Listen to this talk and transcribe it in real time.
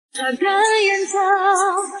擦干眼角，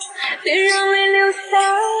别让泪流下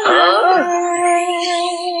来。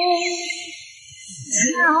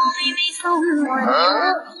然后你送我的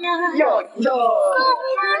家，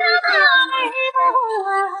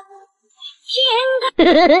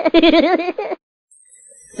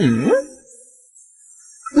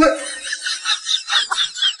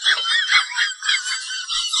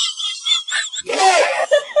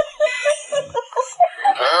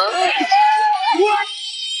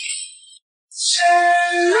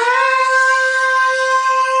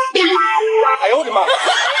哎呦我的妈！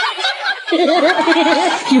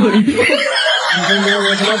有人，你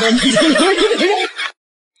我他妈的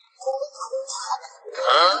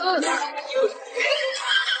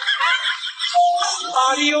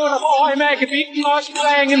！Party on a boy, make a big noise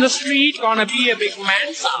playing in the street. Gonna be a big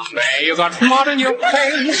man someday. You got mud on your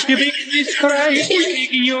face, you big disgrace,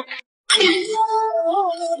 big you.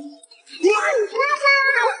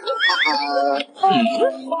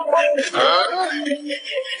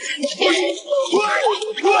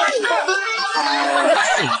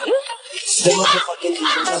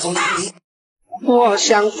 我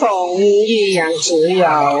像风一样自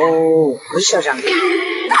由。不是校长。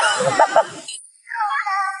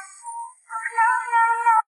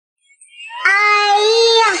哎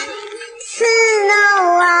呀，是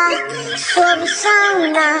no 啊，说不上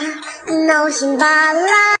啊，闹心巴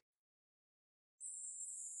拉。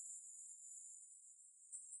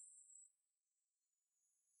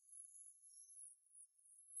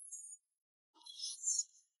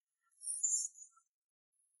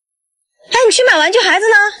哎，你去买玩具，孩子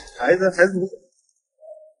呢？孩子，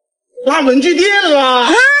拉文具店了。啊！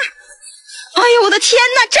哎呦，我的天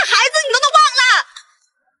哪，这孩子你都能忘了？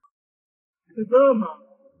是这吗？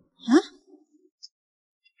啊？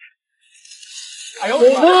哎呦我的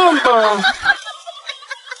妈！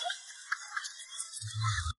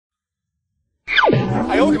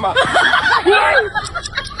哎呦我的妈！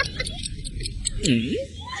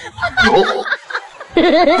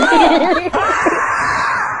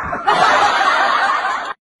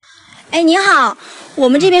哎，你好，我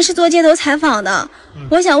们这边是做街头采访的，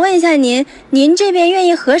我想问一下您，您这边愿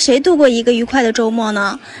意和谁度过一个愉快的周末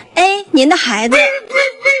呢 ？A. 您的孩子。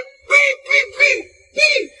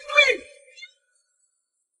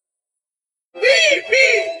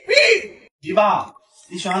鱼宝，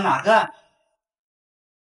你喜欢哪个？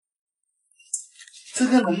这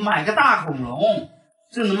个能买个大恐龙，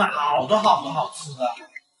这能买好多好吃的。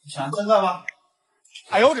你喜欢这个吧？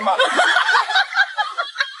哎呦我的妈！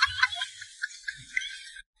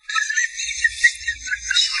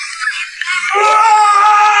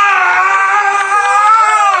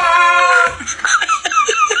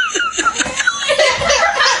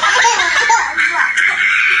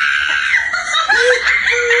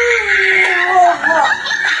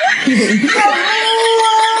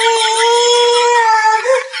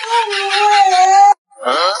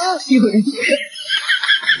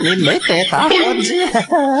你没得到我这，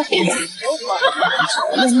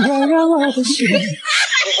能够让我的心。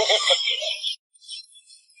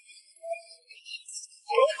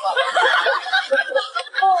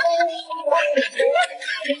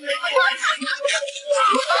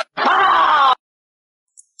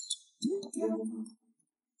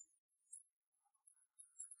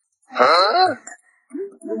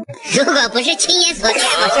如果不是亲眼所见，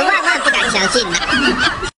我是万不敢相信的。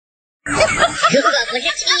如果不是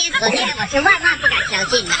亲眼所见，我是万不敢相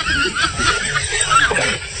信的。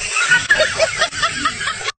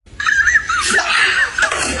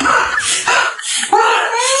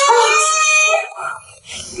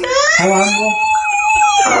开完不？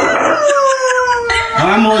开完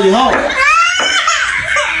不以后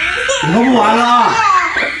不玩了，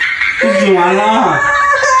不许玩了。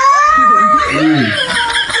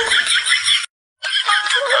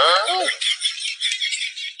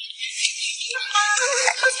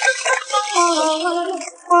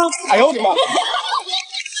哎呦我的妈！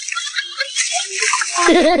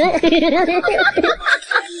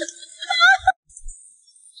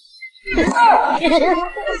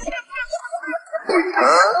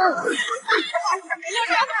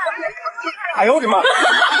哎呦我的妈！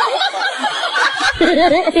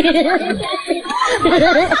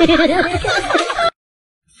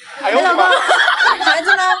哎呦我的妈！孩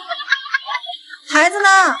子呢？孩子呢？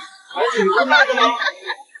孩子，你不带着吗？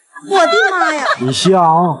我的妈呀！你笑，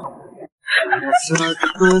怎么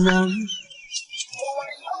可能？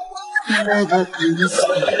那个意思。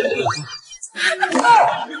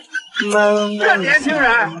这年轻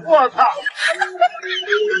人，我操！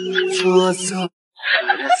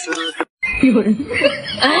有人，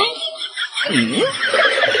哎，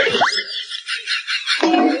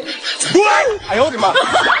哎呦我的妈！哎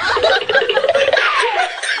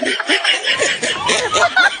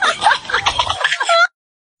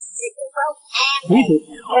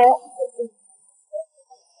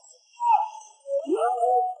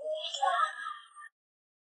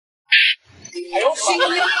呦！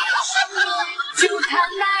就坦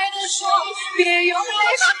白的说，别用泪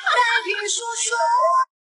水代替诉说。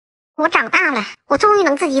我长大了，我终于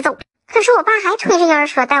能自己走了。可是我爸还推着婴儿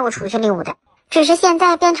车带我出去溜达，只是现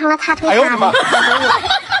在变成了他推他的。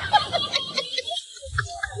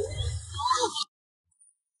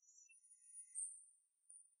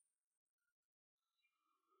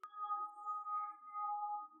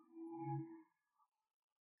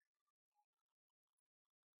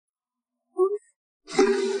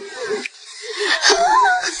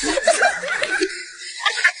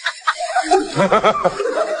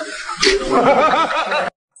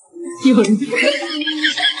有人。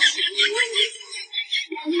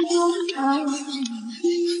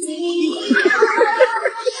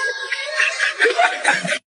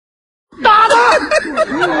打他！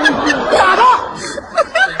打他！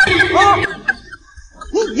啊！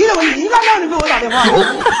你怎么一个让你给我打电话？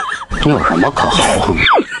你有什么可豪横的？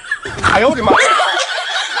哎呦我的妈！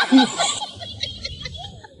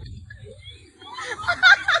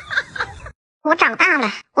我长大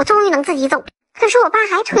了，我终于能自己走了。可是我爸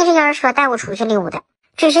还推着婴儿车带我出去溜达，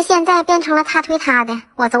只是现在变成了他推他的，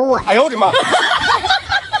我走我的。哎呦我的妈！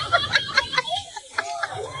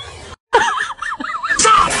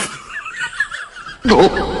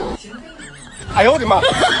哎呦我的妈！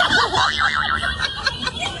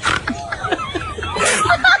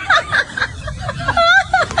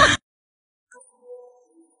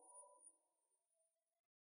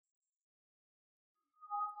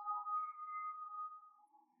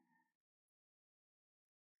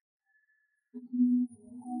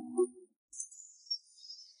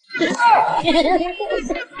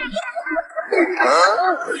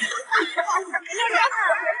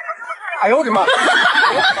哎呦我的妈！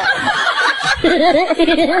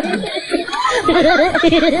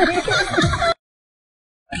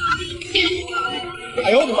哎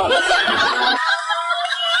呦我的妈！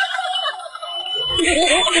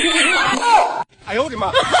哎呦我的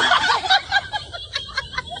妈！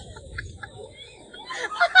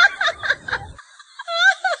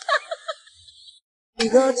一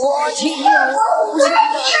个多情又无情的他，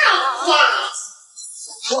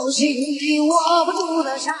手心握不住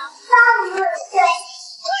的伤。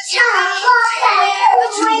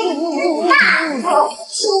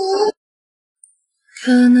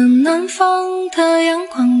可能南方的阳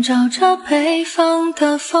光照着北方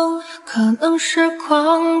的风，可能时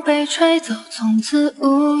光被吹走，从此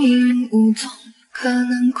无影无踪。可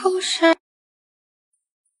能故事。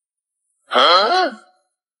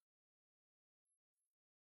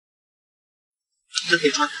这可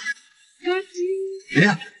以穿。怎么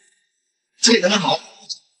样？这个刚刚好。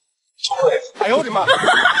哎呦我的妈！